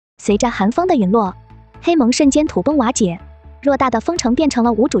随着寒风的陨落，黑盟瞬间土崩瓦解，偌大的封城变成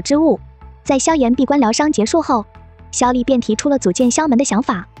了无主之物。在萧炎闭关疗伤结束后，萧厉便提出了组建萧门的想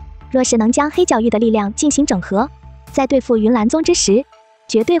法。若是能将黑角域的力量进行整合，在对付云岚宗之时，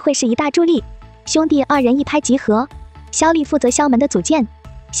绝对会是一大助力。兄弟二人一拍即合，萧厉负责萧门的组建，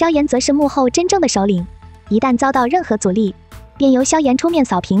萧炎则是幕后真正的首领。一旦遭到任何阻力，便由萧炎出面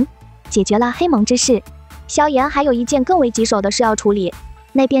扫平，解决了黑盟之事。萧炎还有一件更为棘手的事要处理，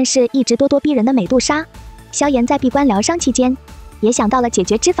那便是一直咄咄逼人的美杜莎。萧炎在闭关疗伤期间，也想到了解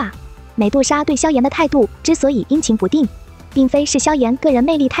决之法。美杜莎对萧炎的态度之所以阴晴不定，并非是萧炎个人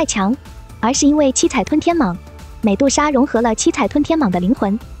魅力太强，而是因为七彩吞天蟒。美杜莎融合了七彩吞天蟒的灵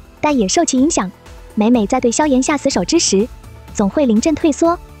魂，但也受其影响，每每在对萧炎下死手之时，总会临阵退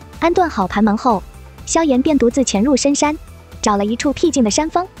缩。安顿好盘门后，萧炎便独自潜入深山，找了一处僻静的山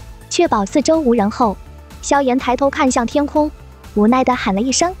峰，确保四周无人后，萧炎抬头看向天空，无奈地喊了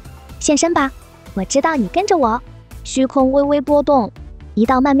一声：“现身吧，我知道你跟着我。”虚空微微波动，一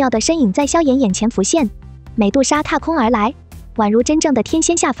道曼妙的身影在萧炎眼前浮现。美杜莎踏空而来，宛如真正的天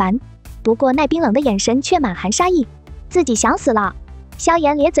仙下凡，不过那冰冷的眼神却满含杀意。自己想死了？萧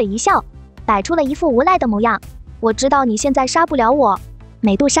炎咧嘴一笑，摆出了一副无赖的模样。我知道你现在杀不了我。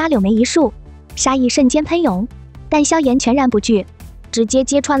美杜莎柳眉一竖，杀意瞬间喷涌，但萧炎全然不惧，直接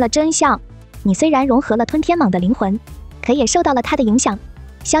揭穿了真相。你虽然融合了吞天蟒的灵魂，可也受到了他的影响。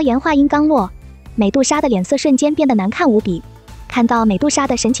萧炎话音刚落，美杜莎的脸色瞬间变得难看无比。看到美杜莎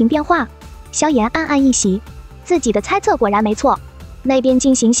的神情变化，萧炎暗暗一喜，自己的猜测果然没错。那便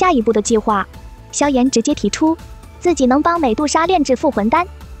进行下一步的计划。萧炎直接提出，自己能帮美杜莎炼制复魂丹，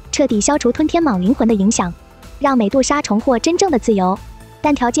彻底消除吞天蟒灵魂的影响，让美杜莎重获真正的自由。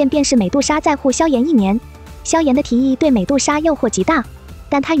但条件便是美杜莎再护萧炎1年。萧炎的提议对美杜莎诱惑极大，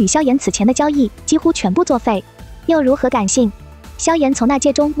但他与萧炎此前的交易几乎全部作废，又如何敢信？萧炎从那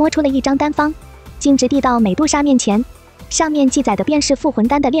戒中摸出了一张丹方，径直递到美杜莎面前，上面记载的便是复魂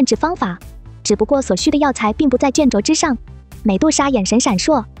丹的炼制方法，只不过所需的药材并不在卷轴之上。美杜莎眼神闪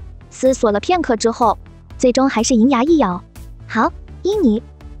烁，思索了片刻之后，最终还是银牙一咬：“好，依你。”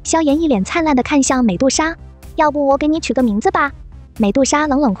萧炎一脸灿烂地看向美杜莎：“要不我给你取个名字吧？”美杜莎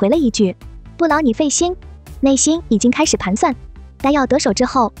冷冷回了一句：“不劳你费心。”内心已经开始盘算，丹药得手之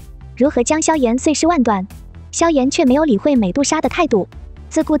后，如何将萧炎碎尸万段。萧炎却没有理会美杜莎的态度，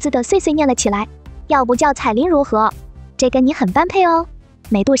自顾自地碎碎念了起来：“要不叫彩鳞如何？这跟你很般配哦。”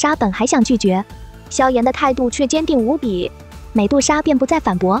美杜莎本还想拒绝，萧炎的态度却坚定无比，美杜莎便不再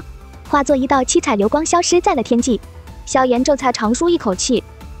反驳，化作一道七彩流光消失在了天际。萧炎这才长舒一口气，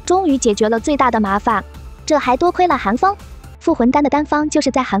终于解决了最大的麻烦，这还多亏了寒风。复魂丹的丹方就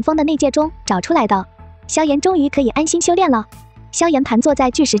是在寒风的内戒中找出来的，萧炎终于可以安心修炼了。萧炎盘坐在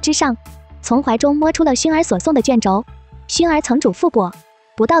巨石之上，从怀中摸出了薰儿所送的卷轴。薰儿曾嘱咐过，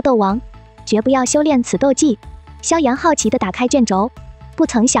不到斗王，绝不要修炼此斗技。萧炎好奇地打开卷轴，不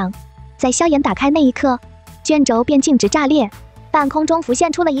曾想，在萧炎打开那一刻，卷轴便径直炸裂，半空中浮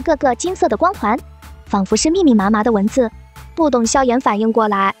现出了一个个金色的光团，仿佛是密密麻麻的文字。不等萧炎反应过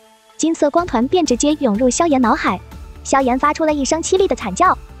来，金色光团便直接涌入萧炎脑海。萧炎发出了一声凄厉的惨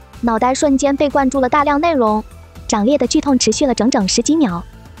叫，脑袋瞬间被灌注了大量内容，掌裂的剧痛持续了整整10几秒。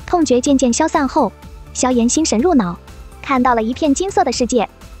痛觉渐渐消散后，萧炎心神入脑，看到了一片金色的世界，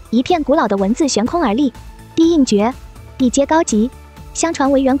一片古老的文字悬空而立：帝印诀，地阶高级，相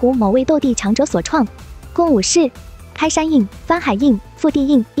传为远古某位斗帝强者所创，共5式：开山印、翻海印、覆地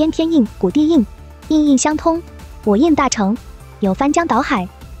印、边天印、古地印。印印相通，我印大成，有翻江倒海、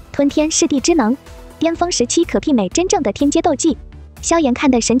吞天噬地之能，巅峰时期可媲美真正的天阶斗技。萧炎看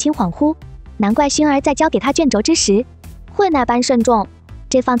得神情恍惚，难怪薰儿在交给他卷轴之时会那般慎重，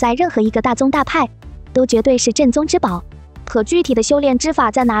这放在任何一个大宗大派都绝对是镇宗之宝。可具体的修炼之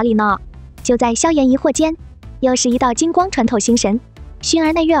法在哪里呢？就在萧炎疑惑间，又是一道金光穿透心神，薰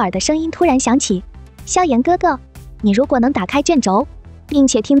儿那悦耳的声音突然响起：“萧炎哥哥，你如果能打开卷轴，并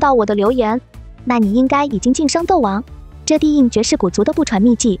且听到我的留言，那你应该已经晋升斗王。这地印绝世古族的不传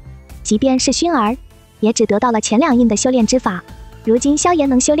秘技，即便是薰儿，也只得到了前2印的修炼之法。如今萧炎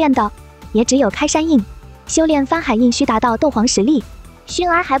能修炼的，也只有开山印。修炼翻海印需达到斗皇实力。”薰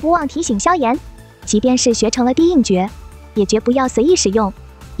儿还不忘提醒萧炎，即便是学成了地印诀，也绝不要随意使用，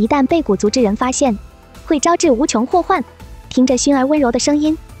一旦被古族之人发现，会招致无穷祸患。听着薰儿温柔的声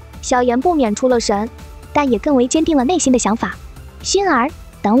音，萧炎不免出了神，但也更为坚定了内心的想法：薰儿，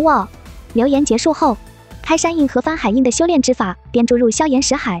等我。留言结束后，开山印和翻海印的修炼之法便注入萧炎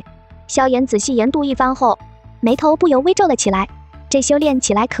识海。萧炎仔细研读一番后，眉头不由微皱了起来，这修炼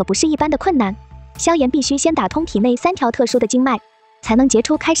起来可不是一般的困难。萧炎必须先打通体内3条特殊的经脉，才能结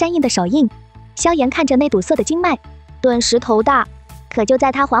出开山印的手印。萧炎看着那堵塞的经脉，顿时头大。可就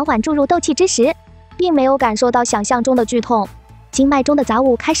在他缓缓注入斗气之时，并没有感受到想象中的剧痛，经脉中的杂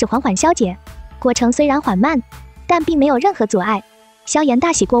物开始缓缓消解。过程虽然缓慢，但并没有任何阻碍。萧炎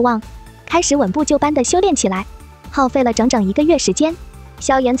大喜过望，开始稳步就班的修炼起来。耗费了整整1个月时间，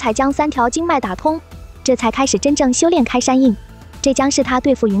萧炎才将3条经脉打通，这才开始真正修炼开山印。这将是他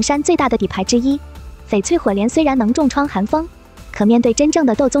对付云山最大的底牌之一。翡翠火莲虽然能重创寒风，可面对真正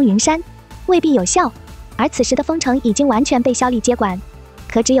的斗宗云山未必有效。而此时的封城已经完全被萧厉接管，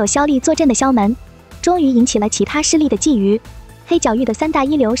可只有萧厉坐镇的萧门，终于引起了其他势力的觊觎。黑角域的3大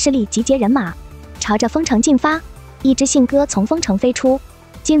一流势力集结人马，朝着封城进发。一只信鸽从封城飞出，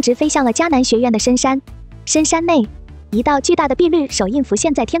径直飞向了迦南学院的深山。深山内，一道巨大的碧绿手印浮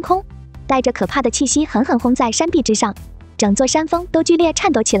现在天空，带着可怕的气息狠狠轰在山壁之上，整座山峰都剧烈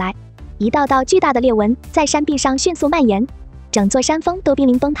颤抖起来。一道道巨大的裂纹在山壁上迅速蔓延，整座山峰都濒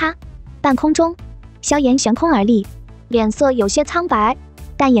临崩塌。半空中，萧炎悬空而立，脸色有些苍白，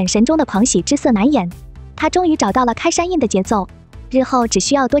但眼神中的狂喜之色难掩。他终于找到了开山印的节奏，日后只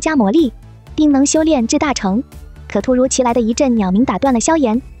需要多加磨砺，定能修炼至大成。可突如其来的一阵鸟鸣打断了萧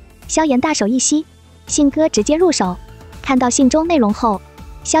炎。萧炎大手一吸，信鸽直接入手。看到信中内容后，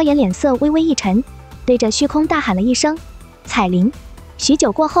萧炎脸色微微一沉，对着虚空大喊了一声“彩鳞”。许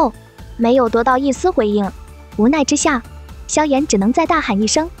久过后，没有得到一丝回应。无奈之下，萧炎只能再大喊一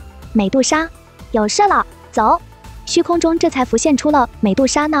声“美杜莎，有事了，走”。虚空中这才浮现出了美杜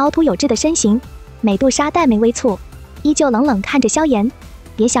莎那凹凸有致的身形。美杜莎黛眉微蹙，依旧冷冷看着萧炎：“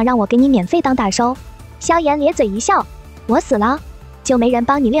别想让我给你免费当打手。”萧炎咧嘴一笑：“我死了，就没人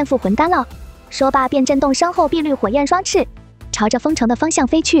帮你炼附魂丹了。”说罢便震动身后碧绿火焰双翅，朝着封城的方向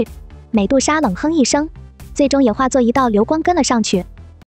飞去。美杜莎冷哼一声，最终也化作一道流光跟了上去。